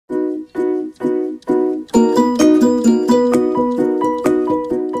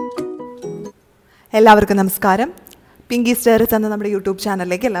എല്ലാവർക്കും നമസ്കാരം. പിങ്കി സ്റ്റേഴ്സ് എന്ന നമ്മുടെ യൂട്യൂബ്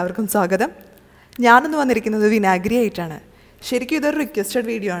ചാനലിലേക്ക് എല്ലാവർക്കും സ്വാഗതം. ഞാനിന്ന് വന്നിരിക്കുന്നത് വിനാഗിരി ആയിട്ടാണ്. ശരിക്കും ഇതൊരു റിക്വസ്റ്റഡ്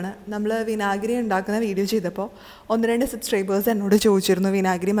വീഡിയോ ആണ്. നമ്മൾ വിനാഗിരി ഉണ്ടാക്കുന്ന വീഡിയോ ചെയ്തപ്പോൾ 1-2 സബ്സ്ക്രൈബേഴ്സ് എന്നോട് ചോദിച്ചിരുന്നു,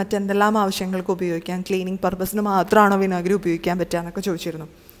 വിനാഗിരി മറ്റെന്തെല്ലാം ആവശ്യങ്ങൾക്ക് ഉപയോഗിക്കാം, ക്ലീനിങ് പർപ്പസിന് മാത്രമാണോ വിനാഗിരി ഉപയോഗിക്കാൻ പറ്റുക എന്നൊക്കെ ചോദിച്ചിരുന്നു.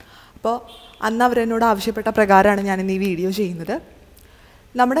 അപ്പോൾ അന്ന് അവരെന്നോട് ആവശ്യപ്പെട്ട പ്രകാരമാണ് ഞാനിന്ന് ഈ വീഡിയോ ചെയ്യുന്നത്.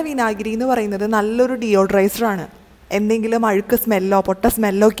 നമ്മുടെ വിനാഗിരി എന്ന് പറയുന്നത് നല്ലൊരു ഡിയോഡ്രൈസറാണ്. എന്തെങ്കിലും അഴുക്ക് സ്മെല്ലോ പൊട്ട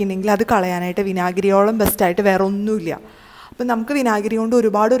സ്മെല്ലോ ഒക്കെ ഉണ്ടെങ്കിൽ അത് കളയാനായിട്ട് വിനാഗിരിയോളം ബെസ്റ്റായിട്ട് വേറെ ഒന്നുമില്ല. അപ്പം നമുക്ക് വിനാഗിരി കൊണ്ട്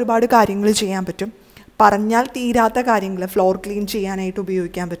ഒരുപാട് കാര്യങ്ങൾ ചെയ്യാൻ പറ്റും. പറഞ്ഞാൽ തീരാത്ത കാര്യങ്ങൾ ഫ്ലോർ ക്ലീൻ ചെയ്യാനായിട്ട്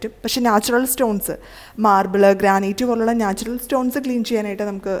ഉപയോഗിക്കാൻ പറ്റും. പക്ഷേ നാച്ചുറൽ സ്റ്റോൺസ്, മാർബിൾ, ഗ്രാനൈറ്റ് പോലുള്ള നാച്ചുറൽ സ്റ്റോൺസ് ക്ലീൻ ചെയ്യാനായിട്ട്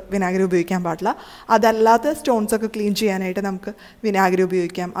നമുക്ക് വിനാഗിരി ഉപയോഗിക്കാൻ പാടില്ല. അതല്ലാത്ത സ്റ്റോൺസൊക്കെ ക്ലീൻ ചെയ്യാനായിട്ട് നമുക്ക് വിനാഗിരി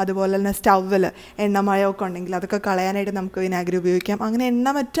ഉപയോഗിക്കാം. അതുപോലെ തന്നെ സ്റ്റൗവിൽ എണ്ണമയമൊക്കെ ഉണ്ടെങ്കിൽ അതൊക്കെ കളയാനായിട്ട് നമുക്ക് വിനാഗിരി ഉപയോഗിക്കാം. അങ്ങനെ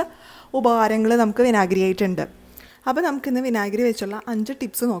എണ്ണമറ്റ ഉപകാരങ്ങൾ നമുക്ക് വിനാഗിരിയായിട്ടുണ്ട്. അപ്പോൾ നമുക്കിന്ന് വിനാഗിരി വെച്ചുള്ള 5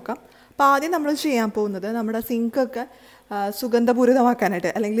 ടിപ്സ് നോക്കാം. അപ്പോൾ ആദ്യം നമ്മൾ ചെയ്യാൻ പോകുന്നത് നമ്മുടെ സിങ്കൊക്കെ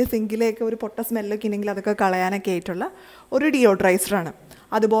സുഗന്ധപൂരിതമാക്കാനായിട്ട്, അല്ലെങ്കിൽ സിങ്കിലേക്ക് ഒരു പൊട്ട സ്മെല്ലൊക്കെ ഉണ്ടെങ്കിൽ അതൊക്കെ കളയാനൊക്കെ ആയിട്ടുള്ള ഒരു ഡിയോഡ്രൈസറാണ്.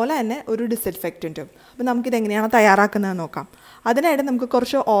 അതുപോലെ തന്നെ ഒരു ഡിസിൻഫെക്റ്റൻറ്റും. അപ്പോൾ നമുക്കിതെങ്ങനെയാണ് തയ്യാറാക്കുന്നത് നോക്കാം. അതിനായിട്ട് നമുക്ക്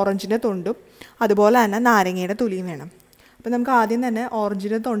കുറച്ച് ഓറഞ്ചിൻ്റെ തൊണ്ടും അതുപോലെ തന്നെ നാരങ്ങയുടെ തൊലിയും വേണം. അപ്പോൾ നമുക്ക് ആദ്യം തന്നെ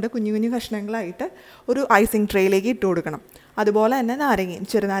ഓറഞ്ചിൻ്റെ തൊണ്ട് കുഞ്ഞു കഷ്ണങ്ങളായിട്ട് ഒരു ഐസിങ് ട്രേയിലേക്ക് ഇട്ട് കൊടുക്കണം. അതുപോലെ തന്നെ നാരങ്ങയും,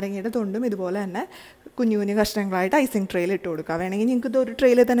 ചെറുനാരങ്ങയുടെ തൊണ്ടും ഇതുപോലെ തന്നെ കുഞ്ഞു കഷ്ണങ്ങളായിട്ട് ഐസിങ് ട്രേയിൽ ഇട്ട് കൊടുക്കുക. വേണമെങ്കിൽ നിങ്ങൾക്ക് ഇത് ഒരു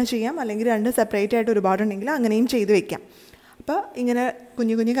ട്രേയിൽ തന്നെ ചെയ്യാം, അല്ലെങ്കിൽ 2 സെപ്പറേറ്റ് ആയിട്ട് ഒരുപാടുണ്ടെങ്കിൽ അങ്ങനെയും ചെയ്ത് വെക്കാം. അപ്പോൾ ഇങ്ങനെ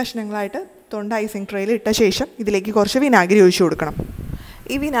കുഞ്ഞു കഷ്ണങ്ങളായിട്ട് തൊണ്ട് ഐസിങ് ട്രേയിൽ ഇട്ട ശേഷം ഇതിലേക്ക് കുറച്ച് വിനാഗിരി ഒഴിച്ച് കൊടുക്കണം.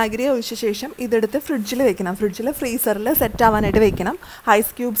 ഈ വിനാഗിരി ഒഴിച്ച ശേഷം ഇതെടുത്ത് ഫ്രിഡ്ജിൽ വെക്കണം. ഫ്രീസറിൽ സെറ്റ് ആവാനായിട്ട് വെക്കണം.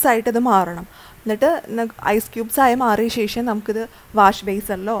 ഐസ് ക്യൂബ്സ് ആയിട്ട് ഇത് മാറണം. എന്നിട്ട് ഐസ് ക്യൂബ്സായി മാറിയ ശേഷം നമുക്കിത് വാഷ്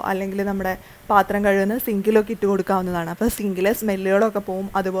ബേസിനിലോ അല്ലെങ്കിൽ നമ്മുടെ പാത്രം കഴുകുന്ന സിങ്കിലൊക്കെ ഇട്ട് കൊടുക്കാവുന്നതാണ്. അപ്പോൾ സിങ്കിലെ സ്മെല്ലുകളൊക്കെ പോവും.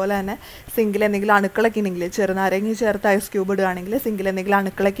 അതുപോലെ തന്നെ സിങ്കിൽ എന്തെങ്കിലും അണുക്കളൊക്കെ ഉണ്ടെങ്കിൽ, ചെറുനാരങ്ങ ചേർത്ത് ഐസ് ക്യൂബ് ഇടുകയാണെങ്കിൽ സിങ്കിൽ എന്തെങ്കിലും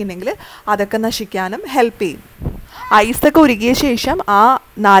അണുക്കളൊക്കെ ഉണ്ടെങ്കിൽ അതൊക്കെ നശിക്കാനും ഹെൽപ്പ് ചെയ്യും. ഐസൊക്കെ ഉരുകിയ ശേഷം ആ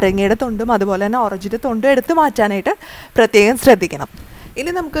നാരങ്ങയുടെ തൊണ്ടും അതുപോലെ തന്നെ ഓറഞ്ചിൻ്റെ തൊണ്ടും എടുത്ത് മാറ്റാനായിട്ട് പ്രത്യേകം ശ്രദ്ധിക്കണം.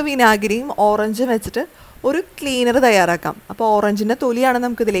 ഇനി നമുക്ക് വിനാഗിരിയും ഓറഞ്ചും വെച്ചിട്ട് ഒരു ക്ലീനർ തയ്യാറാക്കാം. അപ്പോൾ ഓറഞ്ചിൻ്റെ തൊലിയാണ്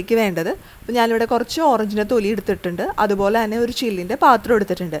നമുക്കിതിലേക്ക് വേണ്ടത്. അപ്പോൾ ഞാനിവിടെ കുറച്ച് ഓറഞ്ചിൻ്റെ തൊലി എടുത്തിട്ടുണ്ട്. അതുപോലെ തന്നെ ഒരു ചില്ലിൻ്റെ പാത്രം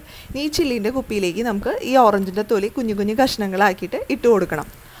എടുത്തിട്ടുണ്ട്. ഈ ചില്ലിൻ്റെ കുപ്പിയിലേക്ക് നമുക്ക് ഈ ഓറഞ്ചിൻ്റെ തൊലി കുഞ്ഞു കഷ്ണങ്ങളാക്കിയിട്ട് ഇട്ട് കൊടുക്കണം.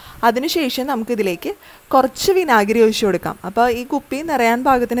 അതിനുശേഷം നമുക്കിതിലേക്ക് കുറച്ച് വിനാഗിരി ഒഴിച്ച് കൊടുക്കാം. അപ്പോൾ ഈ കുപ്പി നിറയാൻ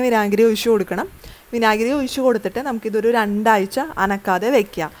പാകത്തിന് വിനാഗിരി ഒഴിച്ച് കൊടുക്കണം. വിനാഗിരി ഒഴിച്ച് കൊടുത്തിട്ട് നമുക്കിതൊരു 2 ആഴ്ച അനക്കാതെ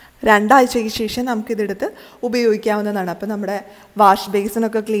വയ്ക്കുക. 2 ആഴ്ചയ്ക്ക് ശേഷം നമുക്കിതെടുത്ത് ഉപയോഗിക്കാവുന്നതാണ്. അപ്പോൾ നമ്മുടെ വാഷ്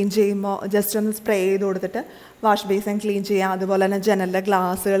ബേസിനൊക്കെ ക്ലീൻ ചെയ്യുമ്പോൾ ജസ്റ്റ് ഒന്ന് സ്പ്രേ ചെയ്ത് കൊടുത്തിട്ട് വാഷ് ബേസിൻ ക്ലീൻ ചെയ്യാം. അതുപോലെ തന്നെ ജനലിലെ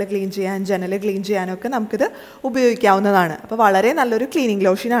ഗ്ലാസ്സുകൾ ക്ലീൻ ചെയ്യാൻ, ജനൽ ക്ലീൻ ചെയ്യാനൊക്കെ നമുക്കിത് ഉപയോഗിക്കാവുന്നതാണ്. അപ്പോൾ വളരെ നല്ലൊരു ക്ലീനിങ്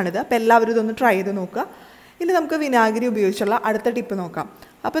ലോഷനാണിത്. അപ്പോൾ എല്ലാവരും ഇതൊന്ന് ട്രൈ ചെയ്ത് നോക്കുക. ഇനി നമുക്ക് വിനാഗിരി ഉപയോഗിച്ചുള്ള അടുത്ത ടിപ്പ് നോക്കാം.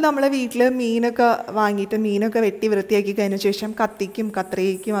 അപ്പോൾ നമ്മൾ വീട്ടിൽ മീനൊക്കെ വാങ്ങിയിട്ട് മീനൊക്കെ വെട്ടി വൃത്തിയാക്കി കഴിഞ്ഞ ശേഷം കത്തിക്കും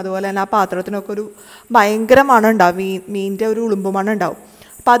കത്രികയ്ക്കും അതുപോലെ തന്നെ ആ പാത്രത്തിനൊക്കെ ഒരു ഭയങ്കര മണം ഉണ്ടാവും. മീനിൻ്റെ ഒരു ഉളുമ്പ് മണം ഉണ്ടാവും.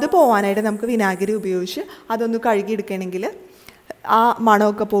 അപ്പോൾ അത് പോകാനായിട്ട് നമുക്ക് വിനാഗിരി ഉപയോഗിച്ച് അതൊന്ന് കഴുകിയെടുക്കണമെങ്കിൽ ആ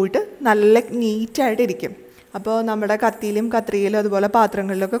മണമൊക്കെ പോയിട്ട് നല്ല നീറ്റായിട്ടിരിക്കും. അപ്പോൾ നമ്മുടെ കത്തിയിലും കത്രികയിലും അതുപോലെ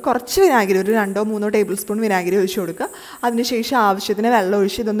പാത്രങ്ങളിലൊക്കെ കുറച്ച് വിനാഗിരി, ഒരു 2-3 ടേബിൾ സ്പൂൺ വിനാഗിരി ഒഴിച്ച് കൊടുക്കുക. അതിനുശേഷം ആവശ്യത്തിന് വെള്ളം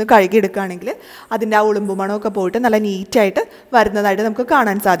ഒഴിച്ച് ഇതൊന്ന് കഴുകിയെടുക്കുകയാണെങ്കിൽ അതിൻ്റെ ആ ഉളുമ്പ് മണമൊക്കെ പോയിട്ട് നല്ല നീറ്റായിട്ട് വരുന്നതായിട്ട് നമുക്ക്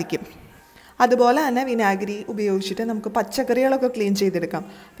കാണാൻ സാധിക്കും. അതുപോലെ തന്നെ വിനാഗിരി ഉപയോഗിച്ചിട്ട് നമുക്ക് പച്ചക്കറികളൊക്കെ ക്ലീൻ ചെയ്തെടുക്കാം.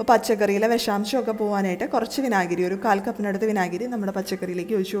 അപ്പോൾ പച്ചക്കറിയിലെ വിഷാംശമൊക്കെ പോകാനായിട്ട് കുറച്ച് വിനാഗിരി, ഒരു 1/4 കപ്പിനടുത്ത് വിനാഗിരി നമ്മുടെ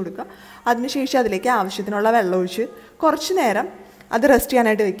പച്ചക്കറിയിലേക്ക് ഒഴിച്ച് കൊടുക്കുക. അതിനുശേഷം അതിലേക്ക് ആവശ്യത്തിനുള്ള വെള്ളം ഒഴിച്ച് കുറച്ച് നേരം അത് റെസ്റ്റ്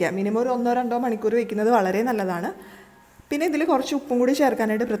ചെയ്യാനായിട്ട് വെക്കുക. മിനിമം ഒരു 1-2 മണിക്കൂർ വെക്കുന്നത് വളരെ നല്ലതാണ്. പിന്നെ ഇതിൽ കുറച്ച് ഉപ്പും കൂടി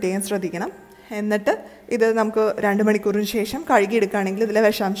ചേർക്കാനായിട്ട് പ്രത്യേകം ശ്രദ്ധിക്കണം. എന്നിട്ട് ഇത് നമുക്ക് 2 മണിക്കൂറിന് ശേഷം കഴുകിയെടുക്കുകയാണെങ്കിൽ ഇതിലെ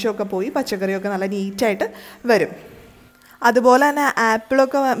വിഷാംശമൊക്കെ പോയി പച്ചക്കറിയൊക്കെ നല്ല നീറ്റായിട്ട് വരും. അതുപോലെ തന്നെ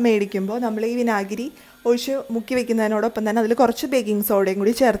ആപ്പിളൊക്കെ മേടിക്കുമ്പോൾ നമ്മൾ ഈ വിനാഗിരി ഒഴിച്ച് മുക്കി വെക്കുന്നതിനോടൊപ്പം തന്നെ അതിൽ കുറച്ച് ബേക്കിംഗ് സോഡയും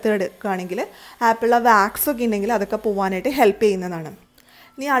കൂടി ചേർത്ത് എടുക്കുകയാണെങ്കിൽ ആപ്പിളിലെ വാക്സൊക്കെ ഉണ്ടെങ്കിൽ അതൊക്കെ പോകാനായിട്ട് ഹെൽപ്പ് ചെയ്യുന്നതാണ്.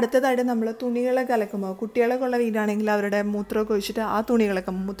 ഇനി അടുത്തതായിട്ട് നമ്മൾ തുണികളൊക്കെ അലക്കുമ്പോൾ, കുട്ടികളൊക്കെ ഉള്ള വീടാണെങ്കിൽ അവരുടെ മൂത്രമൊക്കെ ഒഴിച്ചിട്ട് ആ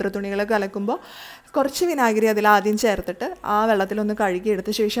തുണികളൊക്കെ തുണികളൊക്കെ അലക്കുമ്പോൾ കുറച്ച് വിനാഗിരി അതിലാദ്യം ചേർത്തിട്ട് ആ വെള്ളത്തിലൊന്ന്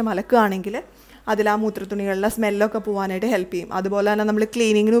കഴുകിയെടുത്ത ശേഷം അലക്കുകയാണെങ്കിൽ അതിൽ ആ മൂത്രത്തുണികളിലെ സ്മെല്ലൊക്കെ പോകാനായിട്ട് ഹെൽപ്പ് ചെയ്യും. അതുപോലെ തന്നെ നമ്മൾ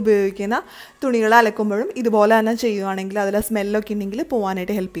ക്ലീനിങ്ങിന് ഉപയോഗിക്കുന്ന തുണികൾ അലക്കുമ്പോഴും ഇതുപോലെ തന്നെ ചെയ്യുകയാണെങ്കിൽ അതിലെ സ്മെല്ലൊക്കെ ഉണ്ടെങ്കിൽ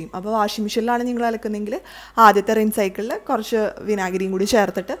പോകാനായിട്ട് ഹെൽപ്പ് ചെയ്യും. അപ്പോൾ വാഷിംഗ് മെഷീനിലാണ് നിങ്ങൾ അലക്കുന്നതെങ്കിൽ ആദ്യത്തെ റിൻ സൈക്കിളിൽ കുറച്ച് വിനാഗിരിയും കൂടി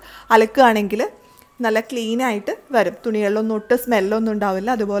ചേർത്തിട്ട് അലക്കുകയാണെങ്കിൽ നല്ല ക്ലീനായിട്ട് വരും. തുണികളിലൊന്നും ഒട്ടും സ്മെല്ലൊന്നും ഉണ്ടാവില്ല.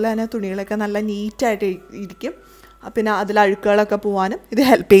 അതുപോലെ തന്നെ തുണികളൊക്കെ നല്ല നീറ്റായിട്ട് ഇരിക്കും. പിന്നെ അതിൽ അഴുക്കുകളൊക്കെ പോകാനും ഇത്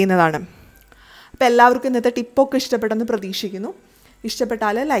ഹെൽപ്പ് ചെയ്യുന്നതാണ്. അപ്പോൾ എല്ലാവർക്കും ഇന്നത്തെ ടിപ്പൊക്കെ ഇഷ്ടപ്പെട്ടെന്ന് പ്രതീക്ഷിക്കുന്നു.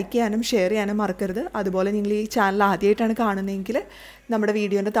 ഇഷ്ടപ്പെട്ടാൽ ലൈക്ക് ചെയ്യാനും ഷെയർ ചെയ്യാനും മറക്കരുത്. അതുപോലെ നിങ്ങൾ ഈ ചാനൽ ആദ്യമായിട്ടാണ് കാണുന്നതെങ്കിൽ നമ്മുടെ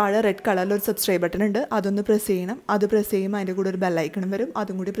വീഡിയോൻ്റെ താഴെ റെഡ് കളറിൽ ഒരു സബ്സ്ക്രൈബ് ബട്ടൺ ഉണ്ട്. അതൊന്ന് പ്രസ് ചെയ്യണം. അത് പ്രസ് ചെയ്യുമ്പോൾ അതിൻ്റെ കൂടെ ഒരു ബെല്ലൈക്കണും വരും.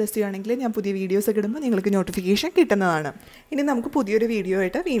 അതും കൂടി പ്രസ് ചെയ്യുകയാണെങ്കിൽ ഞാൻ പുതിയ വീഡിയോസ് ഒക്കെ ഇടുമ്പോൾ നിങ്ങൾക്ക് നോട്ടിഫിക്കേഷൻ കിട്ടുന്നതാണ്. ഇനി നമുക്ക് പുതിയൊരു വീഡിയോ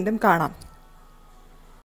ആയിട്ട് വീണ്ടും കാണാം.